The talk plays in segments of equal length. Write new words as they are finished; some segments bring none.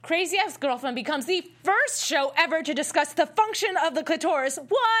Crazy Ex-Girlfriend becomes the first show ever to discuss the function of the clitoris.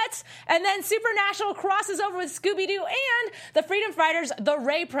 What? And then Supernatural crosses over with Scooby-Doo, and the Freedom Fighters The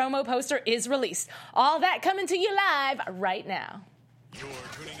Ray promo poster is released. All that coming to you live right now. You're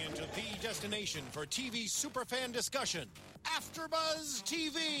tuning into the destination for TV superfan discussion, AfterBuzz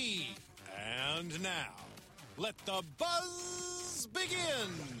TV. And now, let the buzz begin.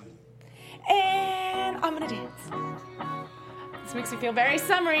 And I'm gonna dance. This makes me feel very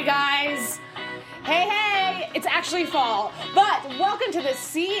summery, guys. Hey, it's actually fall. But welcome to the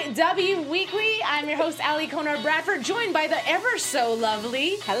CW Weekly. I'm your host, Ali Konar Bradford, joined by the ever so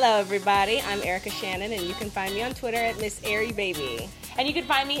lovely... Hello, everybody. I'm Erica Shannon, and you can find me on Twitter at Miss Airy Baby. And you can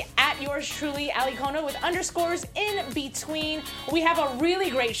find me at yours truly, Ali Kona, with underscores in between. We have a really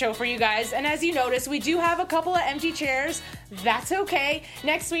great show for you guys. And as you notice, we do have a couple of empty chairs. That's okay.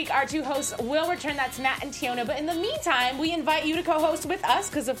 Next week, our two hosts will return. That's Matt and Tiona. But in the meantime, we invite you to co-host with us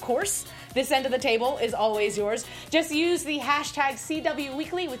because, of course, this end of the table is always yours. Just use the hashtag CW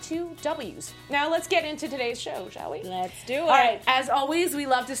Weekly with 2 W's. Now, let's get into today's show, shall we? Let's do it. All right. As always, we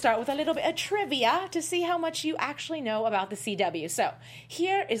love to start with a little bit of trivia to see how much you actually know about the CW. So,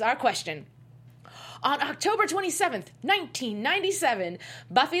 here is our question. On October 27th, 1997,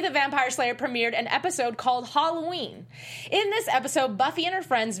 Buffy the Vampire Slayer premiered an episode called Halloween. In this episode, Buffy and her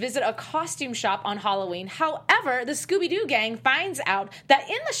friends visit a costume shop on Halloween. However, the Scooby-Doo gang finds out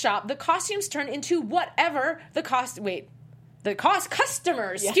that in the shop, the costumes turn into whatever customers, turn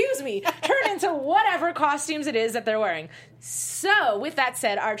into whatever costumes it is that they're wearing. So, with that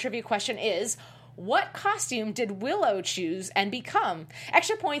said, our trivia question is, what costume did Willow choose and become?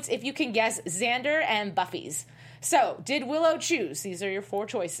 Extra points if you can guess Xander and Buffy's. So, did Willow choose? These are your 4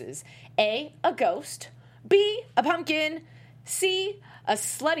 choices. A ghost. B, a pumpkin. C, a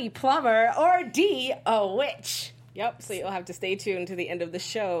slutty plumber. Or D, a witch. Yep, so you'll have to stay tuned to the end of the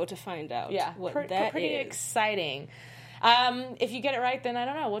show to find out what that is. Pretty exciting. If you get it right, then I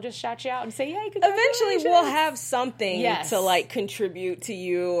don't know. We'll just shout you out and say, "Hey, congratulations!" Eventually, we'll have something yes. to contribute to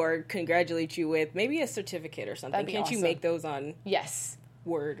you or congratulate you with. Maybe a certificate or something. Can't awesome. You make those on yes.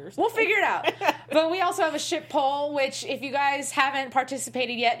 Word or something? We'll figure it out. But we also have a ship poll, which if you guys haven't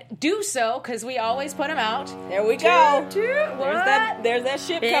participated yet, do so, because we always put them out. There we go. There's that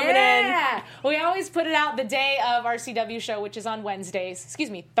ship coming in. We always put it out the day of our CW show, which is on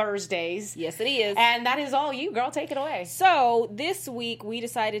Thursdays. Yes, it is. And that is all you, girl. Take it away. So this week we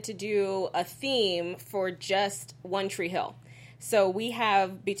decided to do a theme for just One Tree Hill. So we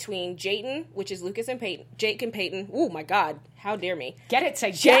have between Jayden, which is Lucas and Peyton, Jake and Peyton. Oh my God, how dare me. Get it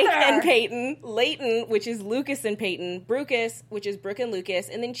together. Jake and Peyton, Leighton, which is Lucas and Peyton, Brucus, which is Brooke and Lucas,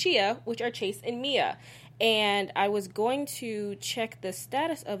 and then Chia, which are Chase and Mia. And I was going to check the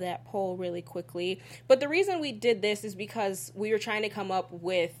status of that poll really quickly. But the reason we did this is because we were trying to come up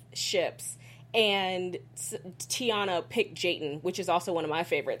with ships. And Tiana picked Jayden, which is also one of my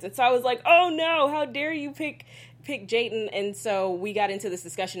favorites. And so I was like, oh no, how dare you pick Jayden. And so we got into this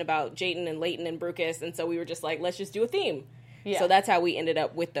discussion about Jayden and Leighton and Brucus. And so we were just like, let's just do a theme. Yeah. So that's how we ended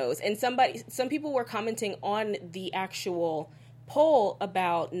up with those. And some people were commenting on the actual poll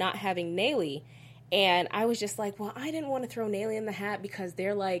about not having Naley. And I was just like, well, I didn't want to throw Naley in the hat because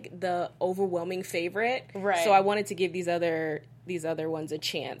they're like the overwhelming favorite. Right. So I wanted to give these other ones a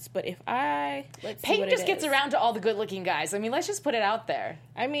chance. But if Peyton just gets around to all the good-looking guys. I mean, let's just put it out there.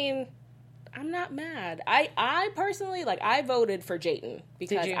 I mean, I'm not mad. I personally, I voted for Jayden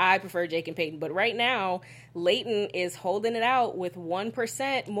because I prefer Jake and Peyton. But right now, Leighton is holding it out with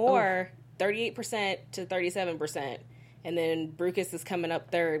 1% more, 38% to 37%. And then Brucus is coming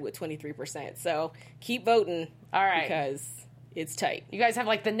up third with 23%. So keep voting. All right. Because it's tight. You guys have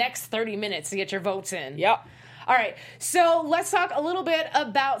the next 30 minutes to get your votes in. Yep. All right. So let's talk a little bit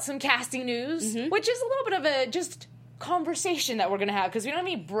about some casting news, which is a little bit of a just conversation that we're going to have because we don't have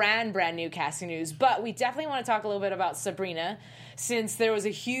any brand new casting news. But we definitely want to talk a little bit about Sabrina since there was a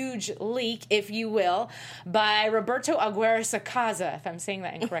huge leak, if you will, by Roberto Aguirre-Sacasa. If I'm saying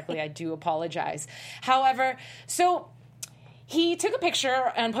that incorrectly, I do apologize. However, so he took a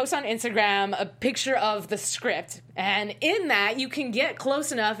picture and posted on Instagram a picture of the script. And in that, you can get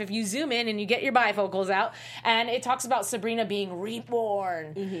close enough if you zoom in and you get your bifocals out. And it talks about Sabrina being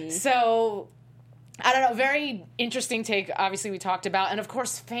reborn. Mm-hmm. So, I don't know, very interesting take, obviously, we talked about. And, of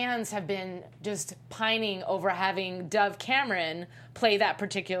course, fans have been just pining over having Dove Cameron play that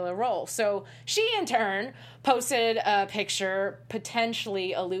particular role. So she, in turn, posted a picture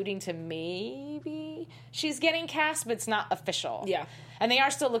potentially alluding to maybe she's getting cast, but it's not official. Yeah. And they are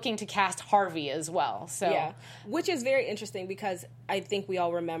still looking to cast Harvey as well. So yeah, which is very interesting because I think we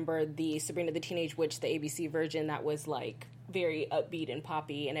all remember the Sabrina the Teenage Witch, the ABC version that was very upbeat and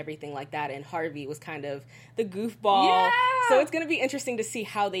poppy and everything like that, and Harvey was kind of the goofball. Yeah! So it's going to be interesting to see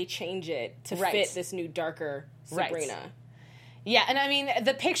how they change it to Right. fit this new darker Sabrina. Right. Yeah, and I mean,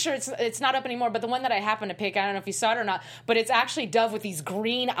 the picture, it's not up anymore, but the one that I happened to pick, I don't know if you saw it or not, but it's actually Dove with these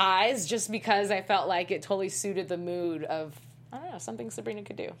green eyes, just because I felt like it totally suited the mood of, I don't know, something Sabrina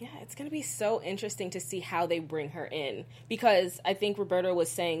could do. Yeah, it's going to be so interesting to see how they bring her in, because I think Roberto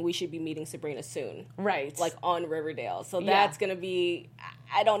was saying we should be meeting Sabrina soon. Right. Like on Riverdale. So Yeah. that's going to be,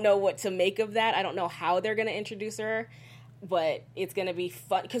 I don't know what to make of that. I don't know how they're going to introduce her, but it's going to be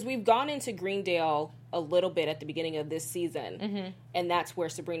fun, because we've gone into Greendale a little bit at the beginning of this season, and that's where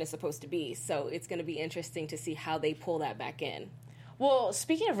Sabrina's supposed to be. So it's going to be interesting to see how they pull that back in. Well,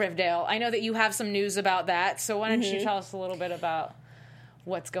 speaking of Riverdale, I know that you have some news about that, so why don't you tell us a little bit about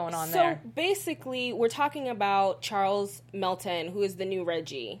what's going on there? So basically, we're talking about Charles Melton, who is the new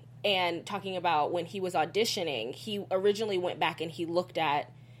Reggie, and talking about when he was auditioning, he originally went back and he looked at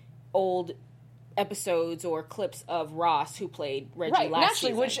old episodes or clips of Ross, who played Reggie Right, last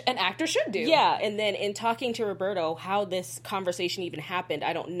naturally, season. which an actor should do. Yeah, and then in talking to Roberto, how this conversation even happened,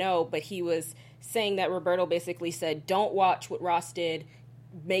 I don't know, but he was saying that Roberto basically said, don't watch what Ross did,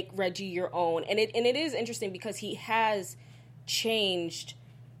 make Reggie your own. And it is interesting because he has changed.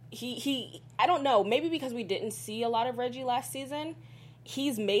 He I don't know, maybe because we didn't see a lot of Reggie last season,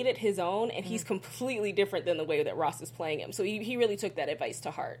 he's made it his own, and he's completely different than the way that Ross is playing him. So he really took that advice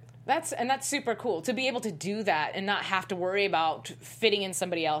to heart. That's super cool to be able to do that and not have to worry about fitting in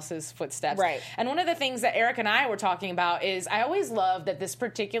somebody else's footsteps. Right. And one of the things that Eric and I were talking about is I always love that this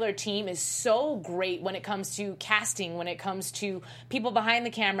particular team is so great when it comes to casting, when it comes to people behind the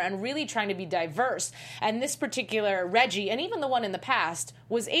camera, and really trying to be diverse. And this particular Reggie, and even the one in the past,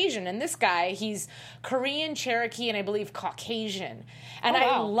 was Asian. And this guy, he's Korean, Cherokee, and I believe Caucasian. And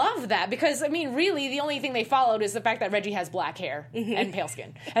I love that because, I mean, really, the only thing they followed is the fact that Reggie has black hair and pale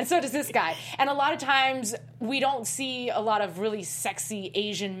skin. And so does this guy. And a lot of times, we don't see a lot of really sexy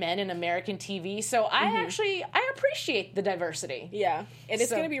Asian men in American TV. So I appreciate the diversity. Yeah. And it's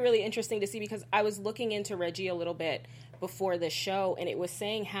So- going to be really interesting to see, because I was looking into Reggie a little bit before the show, and it was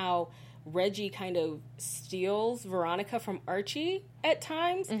saying how Reggie kind of steals Veronica from Archie at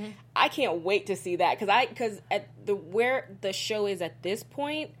times. I can't wait to see that, because at where the show is at this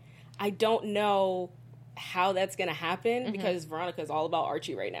point, I don't know how that's going to happen, because Veronica is all about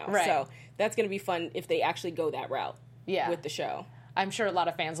Archie right now. Right. So that's going to be fun if they actually go that route with the show. I'm sure a lot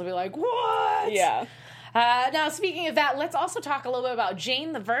of fans will be like, what? Yeah. Now, speaking of that, let's also talk a little bit about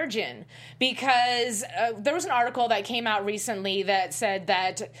Jane the Virgin, because there was an article that came out recently that said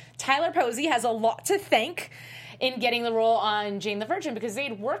that Tyler Posey has a lot to thank in getting the role on Jane the Virgin, because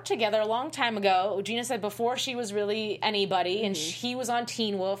they'd worked together a long time ago. Gina said before she was really anybody, and he was on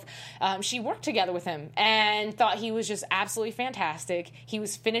Teen Wolf, she worked together with him and thought he was just absolutely fantastic. He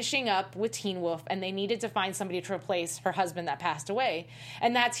was finishing up with Teen Wolf, and they needed to find somebody to replace her husband that passed away.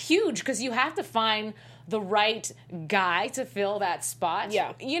 And that's huge, because you have to find the right guy to fill that spot.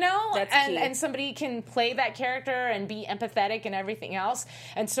 Yeah. You know? That's key. And somebody can play that character and be empathetic and everything else.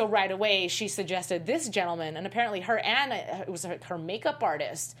 And so right away, she suggested this gentleman, and apparently her and it was her makeup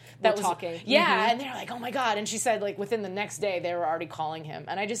artist that was talking. Yeah, and they're like, oh my God. And she said, like, within the next day, they were already calling him.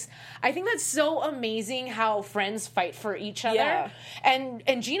 And I think that's so amazing how friends fight for each other. Yeah.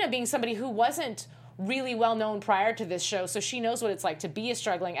 And Gina being somebody who wasn't really well known prior to this show, so she knows what it's like to be a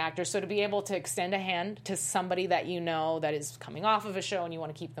struggling actor. So to be able to extend a hand to somebody that you know that is coming off of a show and you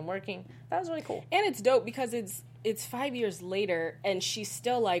want to keep them working, that was really cool. And it's dope because it's 5 years later, and she's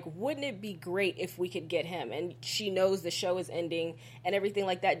still like, wouldn't it be great if we could get him? And she knows the show is ending and everything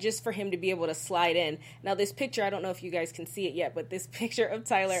like that, just for him to be able to slide in. Now, this picture, I don't know if you guys can see it yet, but this picture of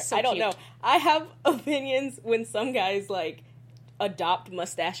Tyler, So I don't cute. know. I have opinions when some guys like adopt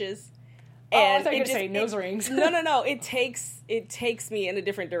mustaches. I thought you it were going to say nose rings. No. It takes me in a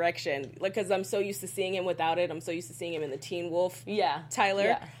different direction. Like, because I'm so used to seeing him without it. I'm so used to seeing him in the Teen Wolf. Yeah. Tyler.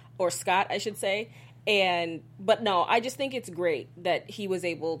 Yeah. Or Scott, I should say. But no, I just think it's great that he was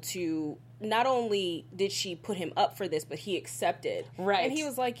able to, not only did she put him up for this, but he accepted. Right. And he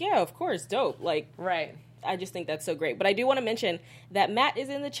was like, yeah, of course, dope. Like, Right. I just think that's so great. But I do want to mention that Matt is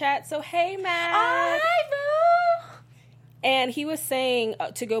in the chat. So, hey, Matt. Hi, boo! And he was saying,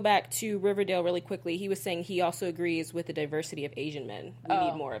 to go back to Riverdale really quickly, he was saying he also agrees with the diversity of Asian men. We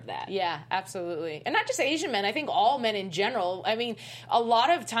need more of that. Yeah, absolutely. And not just Asian men, I think all men in general. I mean, a lot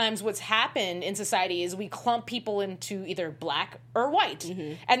of times what's happened in society is we clump people into either black or white.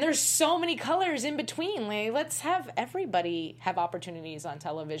 And there's so many colors in between. Like, let's have everybody have opportunities on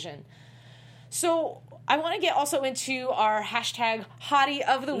television. So I want to get also into our hashtag hottie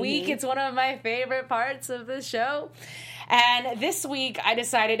of the week. It's one of my favorite parts of the show. And this week I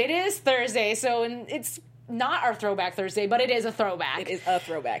decided it is Thursday, so it's not our Throwback Thursday, but it is a throwback. It is a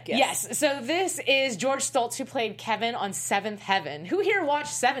throwback, yes. Yes, so this is George Stoltz, who played Kevin on Seventh Heaven. Who here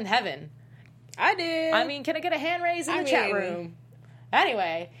watched Seventh Heaven? I did. I mean, can I get a hand raise in the chat room?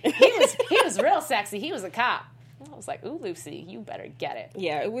 Anyway, he was real sexy. He was a cop. I was like, ooh, Lucy, you better get it.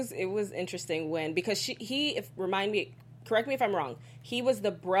 Yeah, it was interesting because correct me if I'm wrong, he was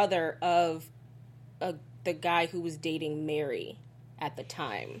the brother of the guy who was dating Mary at the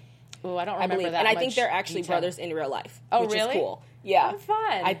time. Oh, I don't remember that. And I think they're actually brothers in real life. Oh, which really? Is cool. Yeah. Oh,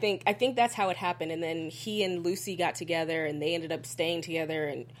 fun. I think that's how it happened. And then he and Lucy got together and they ended up staying together,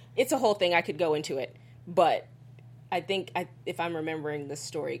 and it's a whole thing. I could go into it. But I think if I'm remembering the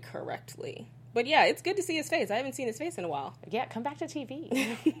story correctly. But yeah, it's good to see his face. I haven't seen his face in a while. Yeah, come back to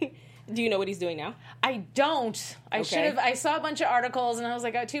TV. Do you know what he's doing now? I don't. I Okay. should have. I saw a bunch of articles and I was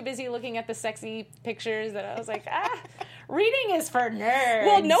like, I'm too busy looking at the sexy pictures that I was like, reading is for nerds.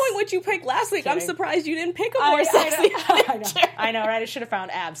 Well, knowing what you picked last week, I'm Kidding. surprised you didn't pick a more sexy picture. I know, right? I should have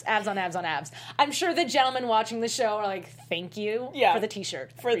found abs on abs on abs. I'm sure the gentlemen watching the show are like, thank you for the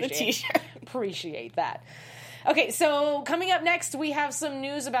t-shirt. Appreciate that. Okay, so coming up next, we have some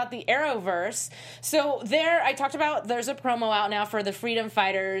news about the Arrowverse. So I talked about, there's a promo out now for the Freedom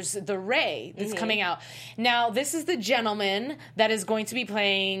Fighters, The Ray, that's coming out. Now, this is the gentleman that is going to be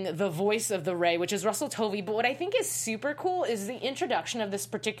playing the voice of the Ray, which is Russell Tovey. But what I think is super cool is the introduction of this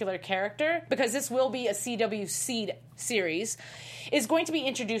particular character, because this will be a CW Seed series, is going to be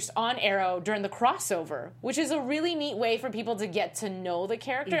introduced on Arrow during the crossover, which is a really neat way for people to get to know the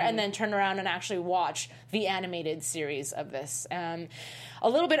character and then turn around and actually watch the animated series of this. A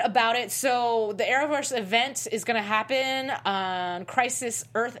little bit about it. So the Arrowverse event is going to happen on Crisis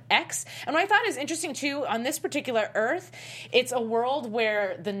Earth X. And what I thought is interesting, too, on this particular Earth, it's a world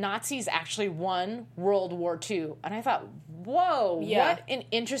where the Nazis actually won World War II. And I thought, whoa, what an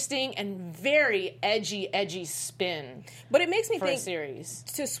interesting and very edgy spin. But it makes me think, a series.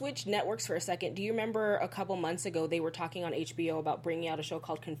 To switch networks for a second, do you remember a couple months ago they were talking on HBO about bringing out a show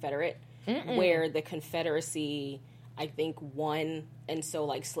called Confederate, where the Confederacy, I think, won, and so,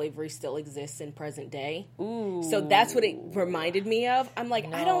 like, slavery still exists in present day? Ooh. So that's what it reminded me of. I'm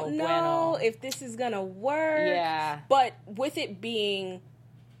like, I don't know if this is gonna work. Yeah. But with it being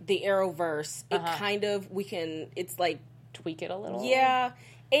the Arrowverse, it kind of, it's like... Tweak it a little. Yeah.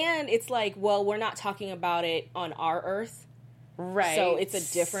 And it's like, well, we're not talking about it on our Earth. Right. So it's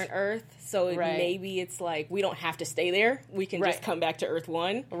a different Earth. So maybe it's like, we don't have to stay there. We can just come back to Earth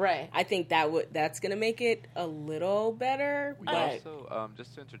 1. Right. I think that's going to make it a little better. We also,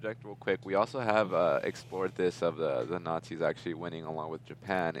 just to interject real quick, we also have explored this of the Nazis actually winning along with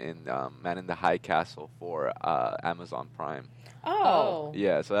Japan in Man in the High Castle for Amazon Prime. Oh.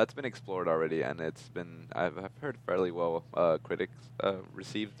 Yeah, so that's been explored already, and it's been, I've heard, fairly well critics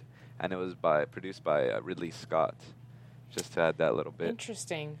received, and it was produced by Ridley Scott. Just to add that little bit.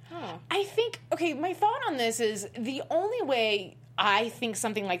 Interesting. Huh. I think, my thought on this is the only way I think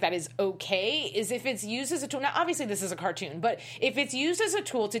something like that is okay is if it's used as a tool. Now, obviously, this is a cartoon, but if it's used as a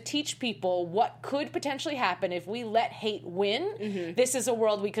tool to teach people what could potentially happen if we let hate win, this is a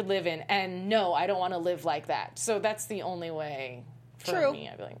world we could live in. And no, I don't want to live like that. So that's the only way for me.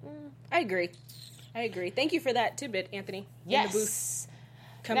 I'd be like, I agree. Thank you for that tidbit, Anthony. Yes. In the booth.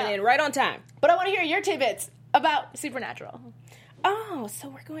 Coming in right on time. But I want to hear your tidbits about Supernatural. Oh, so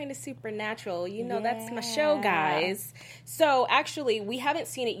we're going to Supernatural. You know, that's my show, guys. So, actually, we haven't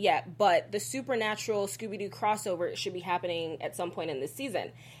seen it yet, but the Supernatural Scooby-Doo crossover should be happening at some point in this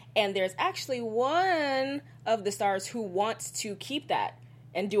season. And there's actually one of the stars who wants to keep that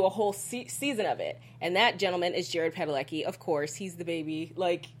and do a whole season of it. And that gentleman is Jared Padalecki. Of course, he's the baby.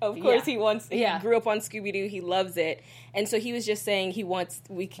 Like, of course he wants, he grew up on Scooby-Doo. He loves it. And so he was just saying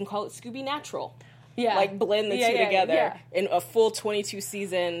we can call it Scooby-Natural. Yeah. Like, blend the two together in a full 22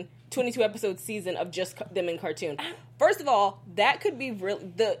 episode season of just them in cartoon. First of all, that could be really,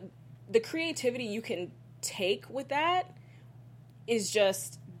 the creativity you can take with that is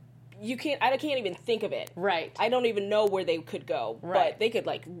just, I can't even think of it. Right. I don't even know where they could go. Right. But they could,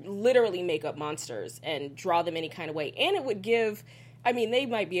 like, literally make up monsters and draw them any kind of way. And it would give, they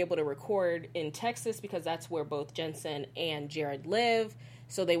might be able to record in Texas because that's where both Jensen and Jared live.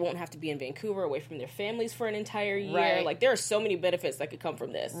 so they won't have to be in Vancouver away from their families for an entire year. Right. Like, there are so many benefits that could come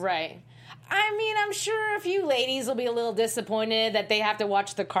from this. Right. I mean, I'm sure a few ladies will be a little disappointed that they have to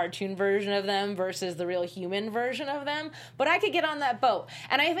watch the cartoon version of them versus the real human version of them, but I could get on that boat.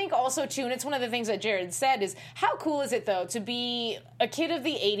 And I think also, too, and it's one of the things that Jared said, is how cool is it, though, to be a kid of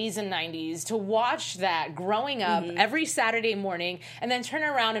the 80s and 90s, to watch that growing up every Saturday morning, and then turn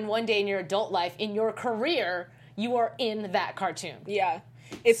around and one day in your adult life, in your career, you are in that cartoon. Yeah.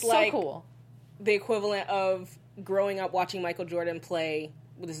 It's So like cool. the equivalent of growing up watching Michael Jordan play.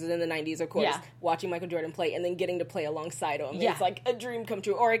 This is in the 90s, of course. Yeah. Watching Michael Jordan play and then getting to play alongside him. Yeah. It's like a dream come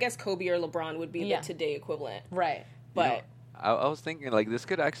true. Or I guess Kobe or LeBron would be the today equivalent. Right. But I was thinking, like, this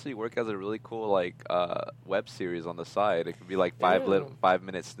could actually work as a really cool, like, web series on the side. It could be, like,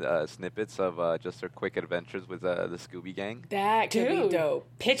 5-minute snippets of just their quick adventures with the Scooby Gang. that could be dope.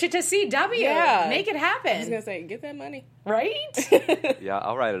 Pitch it to CW. Yeah. Make it happen. I was going to say, get that money. Right? Yeah,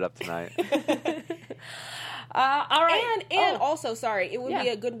 I'll write it up tonight. All right. And also, sorry, it would be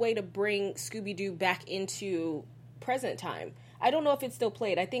Yeah. a good way to bring Scooby-Doo back into present time. I don't know if it's still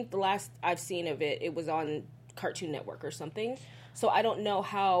played. I think the last I've seen of it, it was on Cartoon Network or something. So I don't know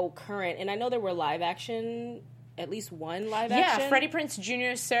how current. And I know there were live action, at least one live action. Yeah, Freddie Prinze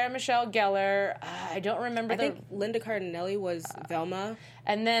Jr., Sarah Michelle Gellar. I don't remember I think Linda Cardinelli was Velma.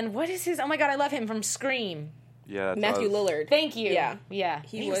 And then what is his? Oh my God, I love him from Scream. Yeah, that's Matthew what I was- Lillard. Thank you. Yeah. Yeah.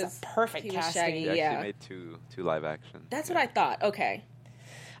 He was was- a perfect he was casting. Shaggy. They actually Yeah. made two live action. That's what I thought. Okay.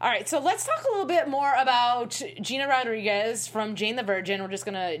 All right, so let's talk a little bit more about Gina Rodriguez from Jane the Virgin. We're just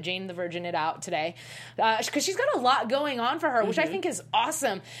going to Jane the Virgin it out today because she's got a lot going on for her, which I think is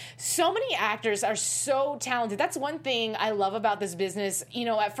awesome. So many actors are so talented. That's one thing I love about this business. You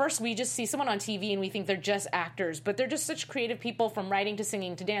know, at first we just see someone on TV and we think they're just actors, but they're just such creative people, from writing to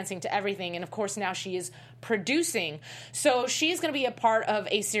singing to dancing to everything. And of course, now she is producing. So she's going to be a part of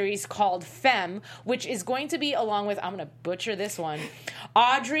a series called Femme, which is going to be along with, I'm going to butcher this one,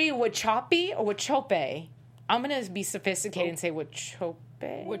 Audrey Wachope or Wachope. I'm going to be sophisticated and say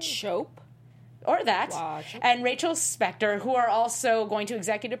Wachope. Shope? Or that. Wachope. And Rachel Spector, who are also going to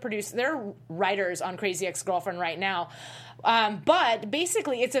executive produce. They're writers on Crazy Ex-Girlfriend right now. But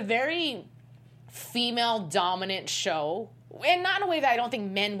basically, it's a very female-dominant show. And not in a way that I don't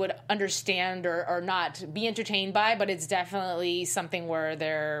think men would understand or not be entertained by, but it's definitely something where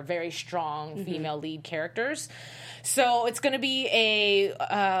they're very strong female lead characters. So it's going to be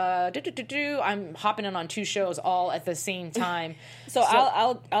I'm hopping in on two shows all at the same time. So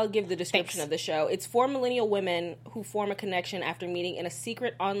I'll give the description of the show. It's 4 millennial women who form a connection after meeting in a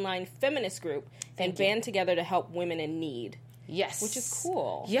secret online feminist group and band together to help women in need. Yes. Which is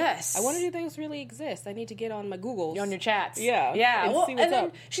cool. Yes. I wonder if those really exist. I need to get on my Googles. On your chats. Yeah. Yeah. And Well, see what's and then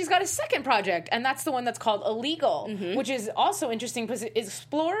up. she's got a second project, and that's the one that's called Illegal, which is also interesting because it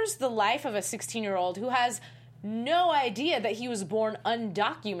explores the life of a 16-year-old who has no idea that he was born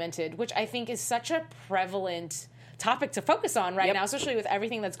undocumented, which I think is such a prevalent topic to focus on right now, especially with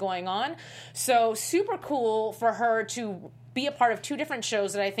everything that's going on. So super cool for her to be a part of two different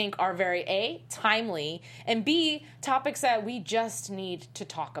shows that I think are very, A, timely, and B, topics that we just need to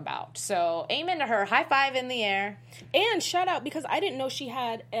talk about. So amen to her. High five in the air. And shout out, because I didn't know she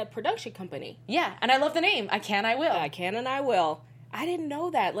had a production company. Yeah, and I love the name. I Can, I Will. I can and I will. I didn't know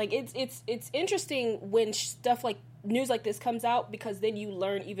that. Like, it's interesting when stuff like news like this comes out, because then you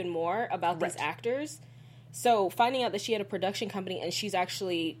learn even more about these actors. So finding out that she had a production company and she's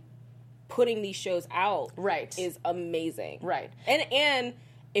actually putting these shows out is amazing. Right. And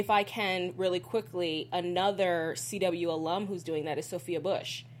if I can really quickly, another CW alum who's doing that is Sophia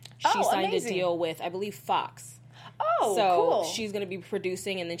Bush. She signed amazing. a deal with, I believe, Fox. Oh, So cool. she's going to be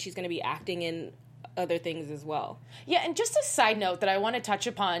producing, and then she's going to be acting in other things as well. Yeah, and just a side note that I want to touch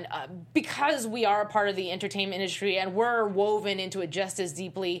upon, because we are a part of the entertainment industry and we're woven into it just as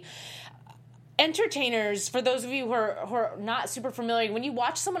deeply. Entertainers, for those of you who are not super familiar, when you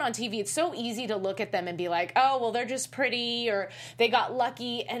watch someone on TV, it's so easy to look at them and be like, oh, well, they're just pretty, or they got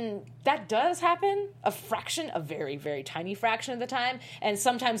lucky, and that does happen a very, very tiny fraction of the time, and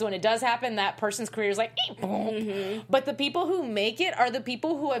sometimes when it does happen, that person's career is like, boom. But the people who make it are the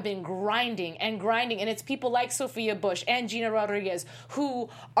people who have been grinding, and it's people like Sophia Bush and Gina Rodriguez who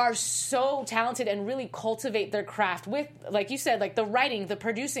are so talented and really cultivate their craft with, like you said, like the writing, the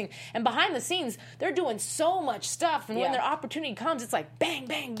producing, and behind the scenes, they're doing so much stuff, and when their opportunity comes, it's like bang,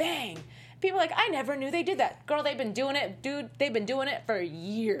 bang, bang. people are like, I never knew they did that. Girl, they've been doing it. Dude, they've been doing it for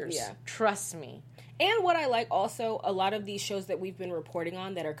years. Yeah. Trust me. And what I like also, a lot of these shows that we've been reporting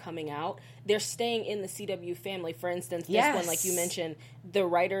on that are coming out, they're staying in the CW family. For instance, this one, like you mentioned, there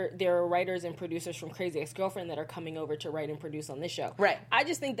are writers and producers from Crazy Ex-Girlfriend that are coming over to write and produce on this show. Right. I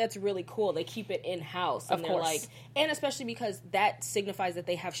just think that's really cool. They keep it in-house. And Of they're course. like, and especially because that signifies that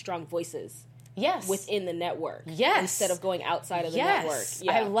they have strong voices. Yes. Within the network. Yes. Instead of going outside of the network.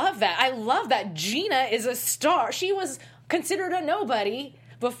 Yeah. I love that. I love that Gina is a star. She was considered a nobody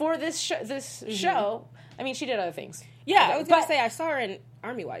before this show. I mean, she did other things. Yeah, Okay, I was going to say, I saw her in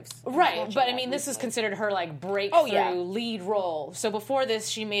Army Wives. Right, but I mean, this is considered her, like, breakthrough lead role. So before this,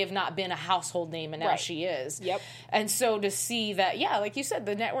 she may have not been a household name, and now she is. Yep. And so to see that, yeah, like you said,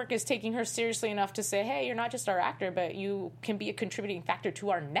 the network is taking her seriously enough to say, hey, you're not just our actor, but you can be a contributing factor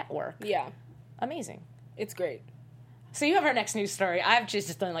to our network. Yeah. Amazing. It's great. So you have our next news story. I've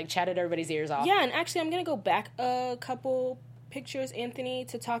just done, like, chatted everybody's ears off. Yeah, and actually, I'm going to go back a couple pictures, Anthony,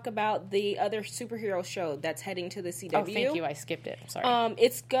 to talk about the other superhero show that's heading to the CW. Oh, thank you. I skipped it. Sorry.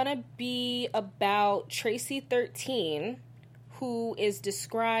 It's gonna be about Tracy 13, who is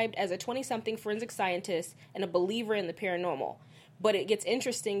described as a 20-something forensic scientist and a believer in the paranormal. But it gets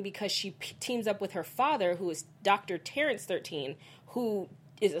interesting because she teams up with her father, who is Dr. Terrence 13, who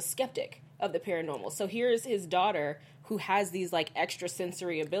is a skeptic of the paranormal. So here's his daughter, who has these, like,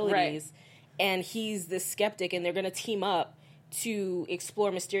 extrasensory abilities, and he's the skeptic, and they're gonna team up to explore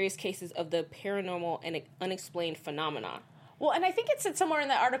mysterious cases of the paranormal and unexplained phenomena. Well, and I think it said somewhere in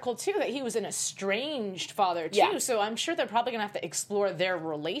that article, too, that he was an estranged father, too. Yeah. So I'm sure they're probably going to have to explore their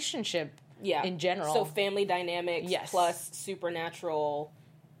relationship in general. So family dynamics plus supernatural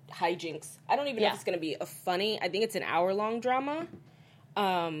hijinks. I don't even know if it's going to be a funny... I think it's an hour-long drama.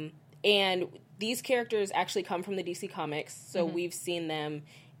 And these characters actually come from the DC Comics. So we've seen them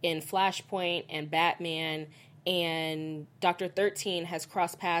in Flashpoint and Batman, and Dr. 13 has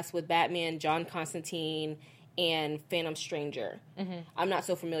crossed paths with Batman, John Constantine, and Phantom Stranger. I'm not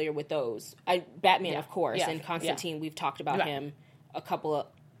so familiar with those. Batman, of course, and Constantine, we've talked about him a couple of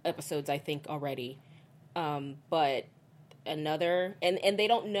episodes, I think, already. But another... And they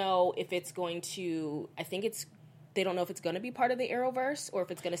don't know if it's going to... I think it's... They don't know if it's going to be part of the Arrowverse or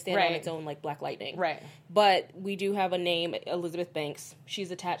if it's going to stand on its own, like Black Lightning. Right. But we do have a name, Elizabeth Banks.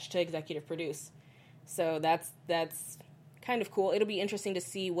 She's attached to executive produce. So that's kind of cool. It'll be interesting to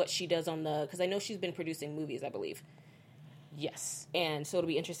see what she does on the... Because I know she's been producing movies, I believe. Yes. And so it'll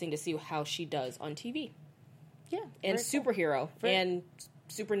be interesting to see how she does on TV. Yeah. And superhero. Cool. And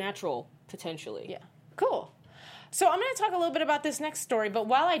supernatural, potentially. Yeah. Cool. So I'm going to talk a little bit about this next story, but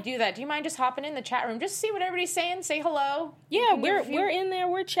while I do that, do you mind just hopping in the chat room? Just see what everybody's saying. Say hello. Yeah, we're in there.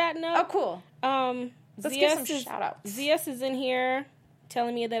 We're chatting up. Oh, cool. Let's get some shout-outs. ZS is in here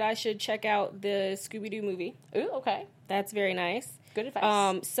telling me that I should check out the Scooby-Doo movie. Ooh, okay. That's very nice. Good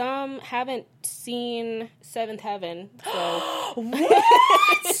advice. Some haven't seen Seventh Heaven, so...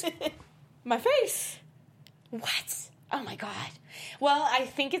 What? My face. What? Oh, my God. Well, I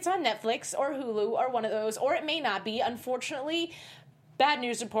think it's on Netflix or Hulu or one of those, or it may not be. Unfortunately, bad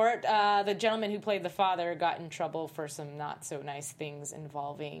news report, the gentleman who played the father got in trouble for some not-so-nice things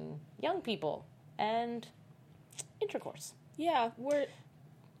involving young people and intercourse. Yeah, it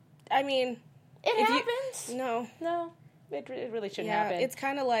happens. No. It really shouldn't Yeah, happen. it's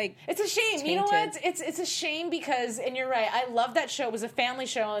kind of like... It's a shame. tainted. You know what? It's a shame because, and you're right, I love that show. It was a family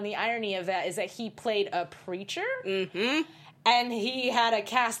show, and the irony of that is that he played a preacher. Mm-hmm. And he had a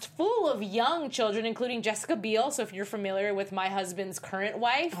cast full of young children, including Jessica Biel. So if you're familiar with My Husband's Current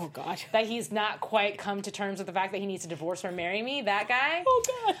Wife... Oh, God. That he's not quite come to terms with the fact that he needs to divorce or marry me. That guy. Oh,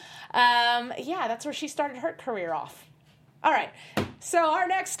 God. Yeah, that's where she started her career off. All right. So our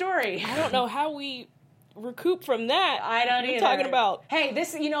next story. I don't know how we recoup from that. I don't either. Talking about... Hey,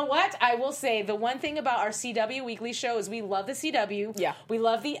 you know what? I will say the one thing about our CW weekly show is we love the CW. Yeah. We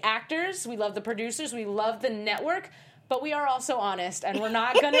love the actors. We love the producers. We love the network. But we are also honest, and we're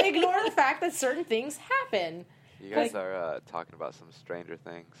not going to ignore the fact that certain things happen. You guys are talking about some Stranger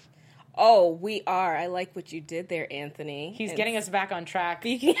Things. Oh, we are. I like what you did there, Anthony. He's getting us back on track.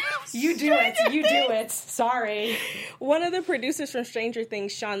 Speaking of You do it. Sorry. One of the producers from Stranger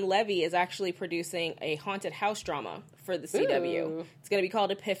Things, Sean Levy, is actually producing a haunted house drama for the CW. Ooh. It's going to be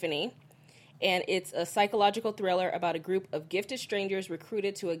called Epiphany, and it's a psychological thriller about a group of gifted strangers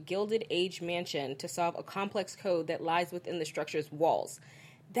recruited to a Gilded Age mansion to solve a complex code that lies within the structure's walls.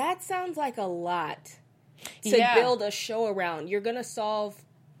 That sounds like a lot to build a show around. You're going to solve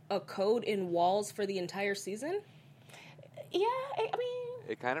a code in walls for the entire season? Yeah, I mean,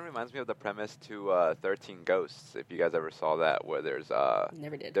 It kind of reminds me of the premise to 13 Ghosts, if you guys ever saw that, where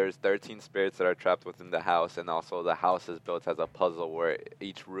Never did. there's 13 spirits that are trapped within the house, and also the house is built as a puzzle where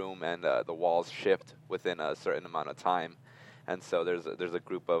each room and the walls shift within a certain amount of time. And so there's a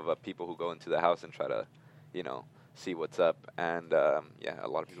group of people who go into the house and try to, see what's up, and a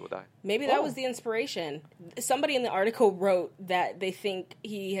lot of people die. Maybe that was the inspiration. Somebody in the article wrote that they think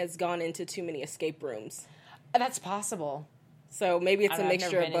he has gone into too many escape rooms. That's possible. So maybe it's a I've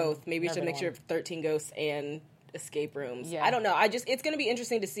mixture never of been in- both. Maybe it's a never been mixture one. of 13 Ghosts and escape rooms. Yeah. I don't know. It's going to be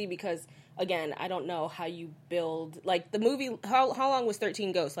interesting to see because, again, I don't know how you build, like, the movie, how long was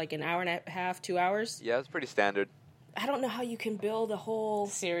 13 Ghosts? Like an hour and a half, 2 hours? Yeah, it's pretty standard. I don't know how you can build a whole...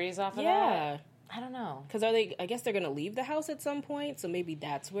 Series off of that? Yeah. I don't know. Because I guess they're going to leave the house at some point, so maybe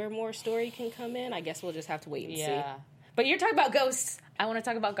that's where more story can come in. I guess we'll just have to wait and see. But you're talking about ghosts. I want to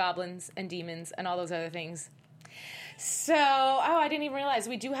talk about goblins and demons and all those other things. So, I didn't even realize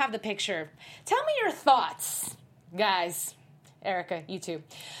we do have the picture. Tell me your thoughts, guys. Erica, you too.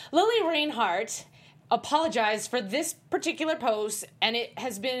 Lily Reinhart apologized for this particular post, and it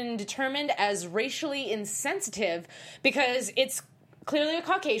has been determined as racially insensitive because it's clearly a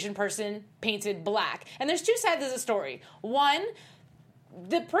Caucasian person painted black. And there's two sides of the story. One,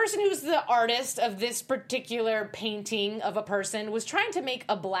 the person who's the artist of this particular painting of a person was trying to make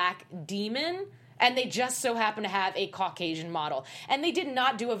a black demon, and they just so happen to have a Caucasian model. And they did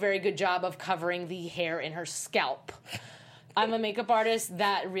not do a very good job of covering the hair in her scalp. I'm a makeup artist.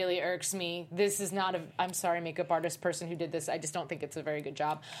 That really irks me. This is not I'm sorry, makeup artist person who did this. I just don't think it's a very good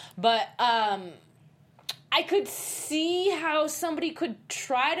job. But, I could see how somebody could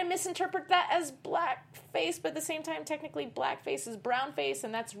try to misinterpret that as blackface, but at the same time, technically blackface is brownface,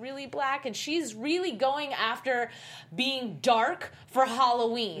 and that's really black, and she's really going after being dark for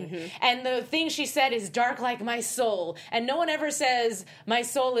Halloween. Mm-hmm. And the thing she said is dark like my soul, and no one ever says my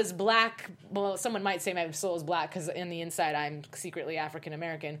soul is black. Well, someone might say my soul is black because in the inside I'm secretly African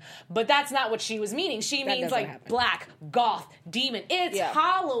American, but that's not what she was meaning. She means doesn't like happen. black, goth, demon. It's Yeah.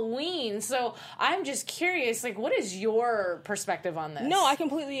 Halloween, so I'm just curious, like, what is your perspective on this? No, I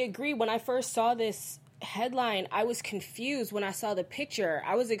completely agree. When I first saw this headline, I was confused when I saw the picture.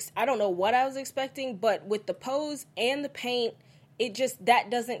 I don't know what I was expecting, but with the pose and the paint, that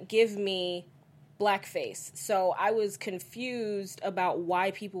doesn't give me blackface. So I was confused about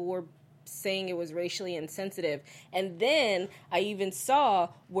why people were saying it was racially insensitive. And then I even saw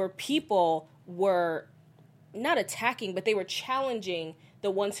where people were not attacking, but they were challenging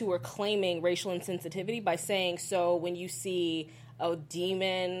the ones who were claiming racial insensitivity by saying, so when you see a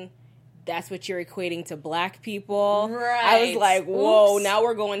demon, that's what you're equating to black people. Right. I was like, whoa, Oops. now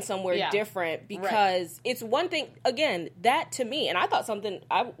we're going somewhere Yeah. different because it's one thing, again, that to me, and I thought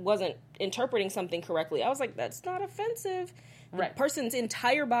I wasn't interpreting something correctly. I was like, that's not offensive. Right. The person's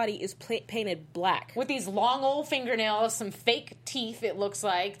entire body is painted black. with these long old fingernails, some fake teeth, it looks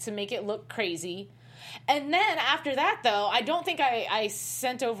like, to make it look crazy. And then after that, though, I don't think I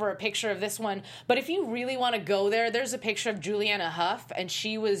sent over a picture of this one, but if you really want to go there, there's a picture of Juliana Huff, and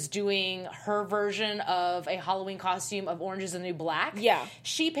she was doing her version of a Halloween costume of Orange is the New Black. Yeah.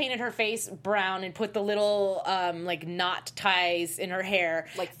 She painted her face brown and put the little, like, knot ties in her hair.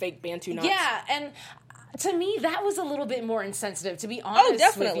 Like fake Bantu knots. Yeah, and to me, that was a little bit more insensitive, to be honest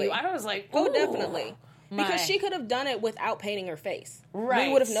definitely. with you. I was like, Oh, ooh, definitely. my- Because she could have done it without painting her face. Right.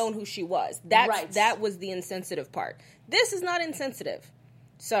 We would have known who she was. Right. That was the insensitive part. This is not insensitive.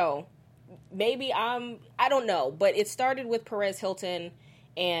 So, maybe I don't know. But it started with Perez Hilton,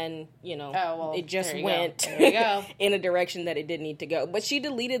 and, it just there you went go. There you go. in a direction that it didn't need to go. But she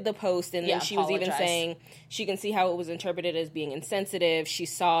deleted the post, and then she was even apologized. saying she can see how it was interpreted as being insensitive. She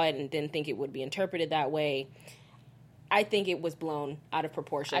saw it and didn't think it would be interpreted that way. I think it was blown out of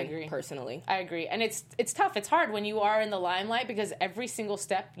proportion, I agree. personally. I agree. And it's tough. It's hard when you are in the limelight because every single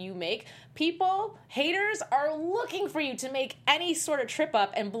step you make, haters are looking for you to make any sort of trip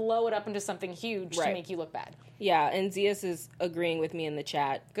up and blow it up into something huge to Right. make you look bad. Yeah, and Zias is agreeing with me in the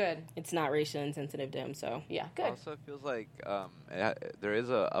chat. Good. It's not racially insensitive to him, so. Yeah, good. Also, it feels like there is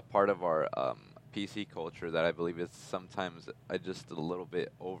a part of our PC culture that I believe is sometimes just a little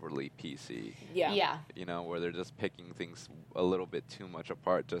bit overly PC. Yeah. Yeah. Where they're just picking things a little bit too much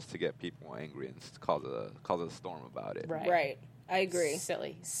apart just to get people angry and cause a storm about it. Right. I agree.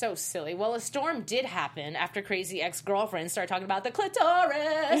 Silly. So silly. Well, a storm did happen after crazy ex-girlfriends started talking about the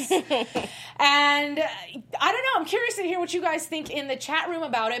clitoris. And I don't know. I'm curious to hear what you guys think in the chat room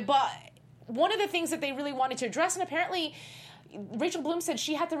about it. But one of the things that they really wanted to address, and apparently Rachel Bloom said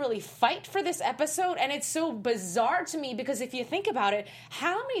she had to really fight for this episode, and it's so bizarre to me because if you think about it,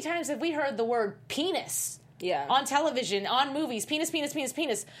 how many times have we heard the word penis Yeah. On television, on movies, penis, penis, penis,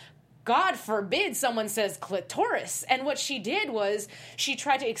 penis. God forbid someone says clitoris. And what she did was she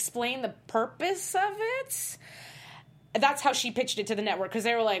tried to explain the purpose of it. That's how she pitched it to the network, because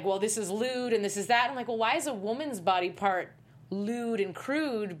they were like, well, this is lewd and this is that. I'm like, well, why is a woman's body part lewd and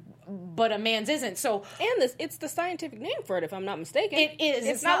crude, but a man's isn't? So, and it's the scientific name for it, if I'm not mistaken. It is.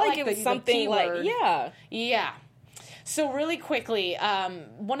 It's not like it was something like, Yeah. So really quickly,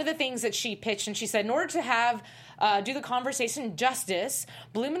 one of the things that she pitched, and she said, in order to have do the conversation justice,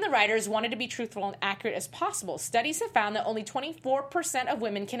 Bloom and the writers wanted to be truthful and accurate as possible. Studies have found that only 24% of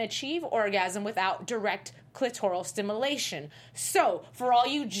women can achieve orgasm without direct clitoral stimulation. So, for all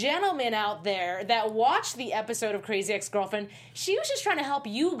you gentlemen out there that watched the episode of Crazy Ex-Girlfriend, she was just trying to help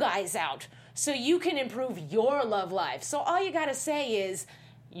you guys out so you can improve your love life. So all you gotta say is,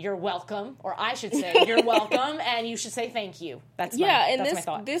 you're welcome, or I should say, you're welcome, and you should say thank you. That's my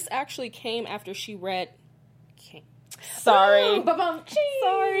thought. This actually came after she read... Sorry. Ooh,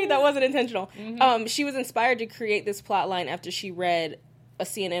 Sorry, that wasn't intentional. Mm-hmm. She was inspired to create this plot line after she read a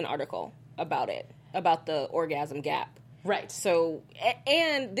CNN article about it, about the orgasm gap. Right. So,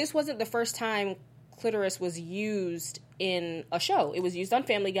 and this wasn't the first time clitoris was used in a show. It was used on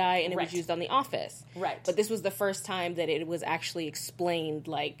Family Guy, and it was used on The Office. Right. But this was the first time that it was actually explained,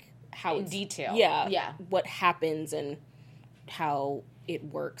 like, how... in detail. Yeah. What happens and how it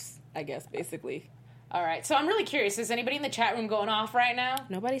works, I guess, basically. All right, so I'm really curious. Is anybody in the chat room going off right now?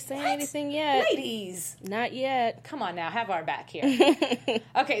 Nobody's saying anything yet. Ladies! Not yet. Come on now, have our back here.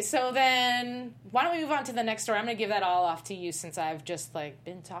 Okay, so then, why don't we move on to the next story? I'm going to give that all off to you since I've just,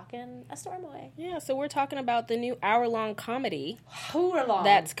 been talking a storm away. Yeah, so we're talking about the new hour-long comedy. Who-er-long.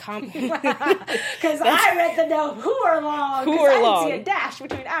 That's Because I read the note, who-er-long. Because I didn't see a dash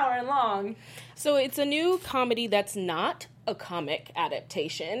between hour and long. So it's a new comedy that's not a comic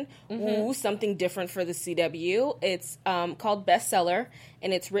adaptation. Mm-hmm. Ooh, something different for the CW. It's called Bestseller,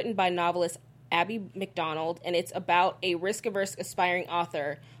 and it's written by novelist Abby McDonald, and it's about a risk-averse aspiring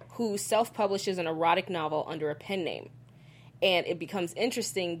author who self-publishes an erotic novel under a pen name. And it becomes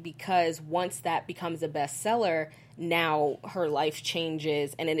interesting because once that becomes a bestseller, now her life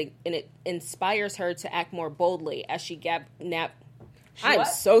changes, and it inspires her to act more boldly as she I'm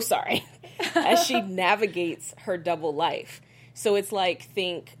so sorry. As she navigates her double life. So it's like,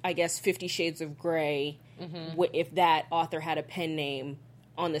 I guess, 50 Shades of Grey. Mm-hmm. If that author had a pen name,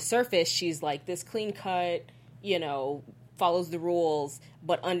 on the surface, she's like this clean cut, follows the rules,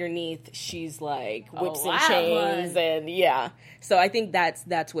 but underneath, she's like whips and chains, and yeah. So I think that's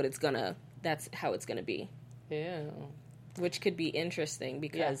how it's gonna be. Yeah. Which could be interesting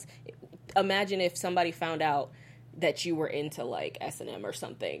because imagine if somebody found out that you were into S&M or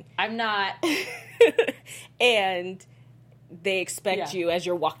something. I'm not. And they expect you as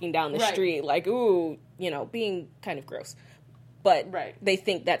you're walking down the street, being kind of gross. But they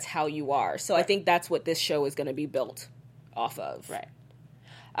think that's how you are. So I think that's what this show is going to be built off of. Right.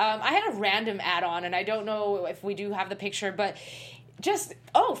 I had a random add-on, and I don't know if we do have the picture, but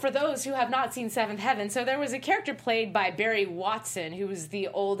for those who have not seen Seventh Heaven, so there was a character played by Barry Watson, who was the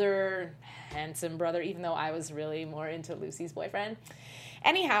older, handsome brother, even though I was really more into Lucy's boyfriend.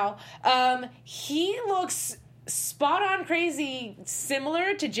 Anyhow, he looks spot on crazy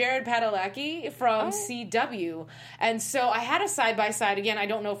similar to Jared Padalecki from CW. And so I had a side-by-side. Again, I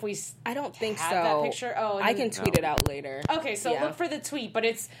don't know if I don't think so. That picture. Oh, I can tweet it out later. Okay, so look for the tweet, but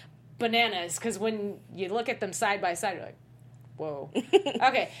it's bananas, because when you look at them side-by-side, you're like, whoa.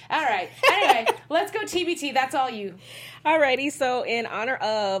 Okay, all right. Anyway, let's go TBT. That's all you. Alrighty, so in honor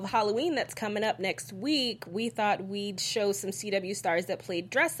of Halloween that's coming up next week, we thought we'd show some CW stars that played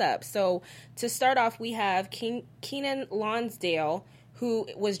dress up. So to start off, we have Keenan Lonsdale, who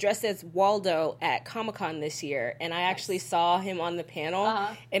was dressed as Waldo at Comic-Con this year, and I actually saw him on the panel,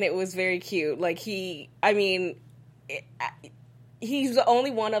 and it was very cute. He's the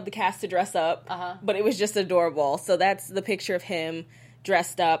only one of the cast to dress up, but it was just adorable. So that's the picture of him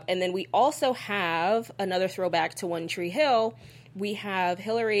dressed up. And then we also have another throwback to One Tree Hill. We have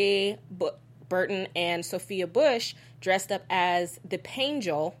Hillary Burton and Sophia Bush dressed up as the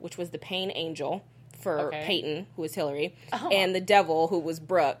Pangel, which was the Pain Angel for Peyton, who was Hillary, and the Devil, who was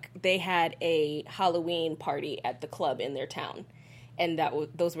Brooke. They had a Halloween party at the club in their town. And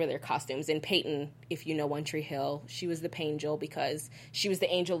those were their costumes. And Peyton, if you know One Tree Hill, she was the Pangel because she was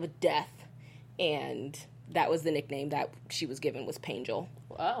the angel of death. And that was the nickname that she was given, was Pangel.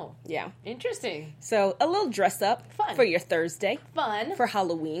 Oh. Yeah. Interesting. So a little dress up for your Thursday. Fun. For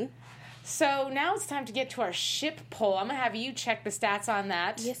Halloween. So now it's time to get to our ship poll. I'm going to have you check the stats on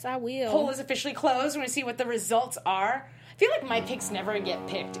that. Yes, I will. Poll is officially closed. We're going to see what the results are. feel like my picks never get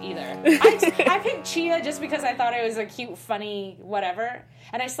picked either. I picked Chia just because I thought it was a cute, funny, whatever.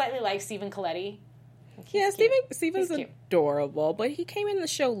 And I slightly like Stephen Coletti. Yeah, Steven's adorable, but he came in the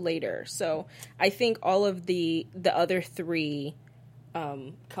show later. So I think all of the other three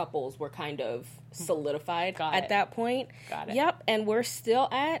couples were kind of solidified at that point. Got it. Yep, and we're still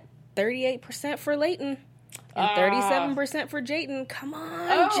at 38% for Leighton and 37% for Jayden. Come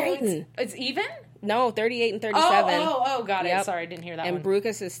on, Jayden. It's even? No, 38 and 37. Oh, got it. Sorry, I didn't hear that and one.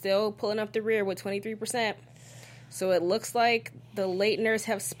 Brucus is still pulling up the rear with 23%. So it looks like the Leightoners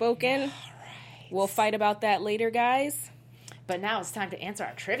have spoken. We'll fight about that later, guys. But now it's time to answer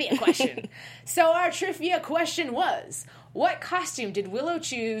our trivia question. So our trivia question was, what costume did Willow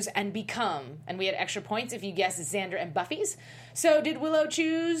choose and become? And we had extra points if you guessed Xander and Buffy's. So did Willow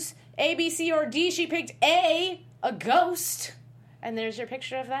choose A, B, C, or D? She picked A ghost. And there's your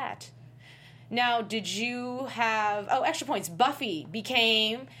picture of that. Now, did you have... Oh, extra points. Buffy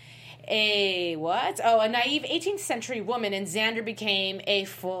became a what? Oh, a naive 18th century woman, and Xander became a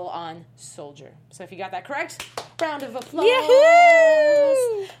full-on soldier. So if you got that correct, round of applause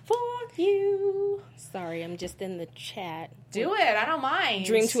Yahoo! for you. Sorry, I'm just in the chat. Do it. I don't mind.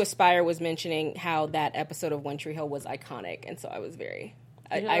 Dream to Aspire was mentioning how that episode of One Tree Hill was iconic, and so I was very...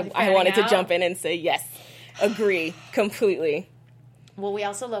 I wanted to jump in and say yes. Agree. Completely. Well, we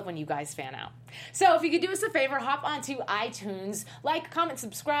also love when you guys fan out. So if you could do us a favor, hop onto iTunes, like, comment,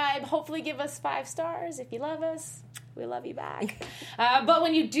 subscribe, hopefully give us 5 stars if you love us. We love you back. But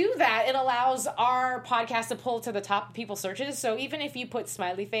when you do that, it allows our podcast to pull to the top of people's searches. So even if you put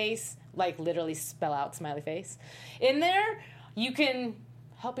smiley face, like literally spell out smiley face, in there, you can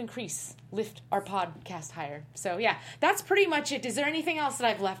help lift our podcast higher. So yeah, that's pretty much it. Is there anything else that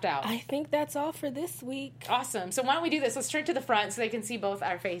I've left out? I think that's all for this week. Awesome. So why don't we do this? Let's turn to the front so they can see both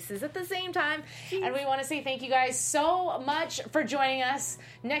our faces at the same time. And we want to say thank you guys so much for joining us.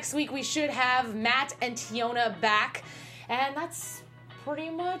 Next week we should have Matt and Tiona back. And that's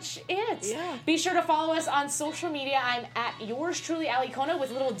pretty much it. Yeah. Be sure to follow us on social media. I'm at yours truly, Ali Kona, with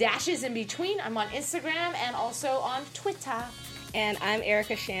little dashes in between. I'm on Instagram and also on Twitter. And I'm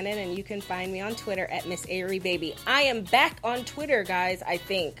Erica Shannon, and you can find me on Twitter at Miss Avery Baby. I am back on Twitter, guys, I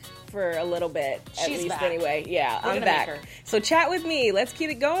think, for a little bit. She's at least back. Anyway. Yeah, We're I'm gonna back. make her. So chat with me. Let's keep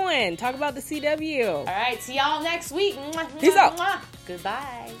it going. Talk about the CW. All right, see y'all next week. Peace out.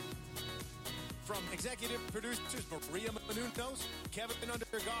 Goodbye. From executive producers Maria Menounos, Kevin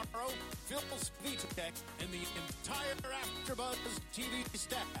Undergaro, Phil Svitek, and the entire AfterBuzz TV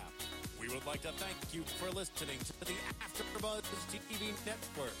staff, we would like to thank you for listening to the AfterBuzz TV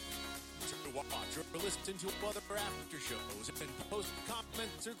network. To watch or listen to other after shows and post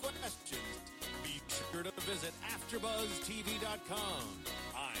comments or questions, be sure to visit AfterBuzzTV.com.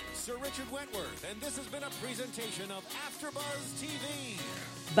 I'm Sir Richard Wentworth, and this has been a presentation of AfterBuzz TV.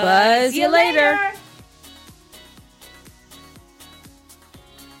 Buzz you later.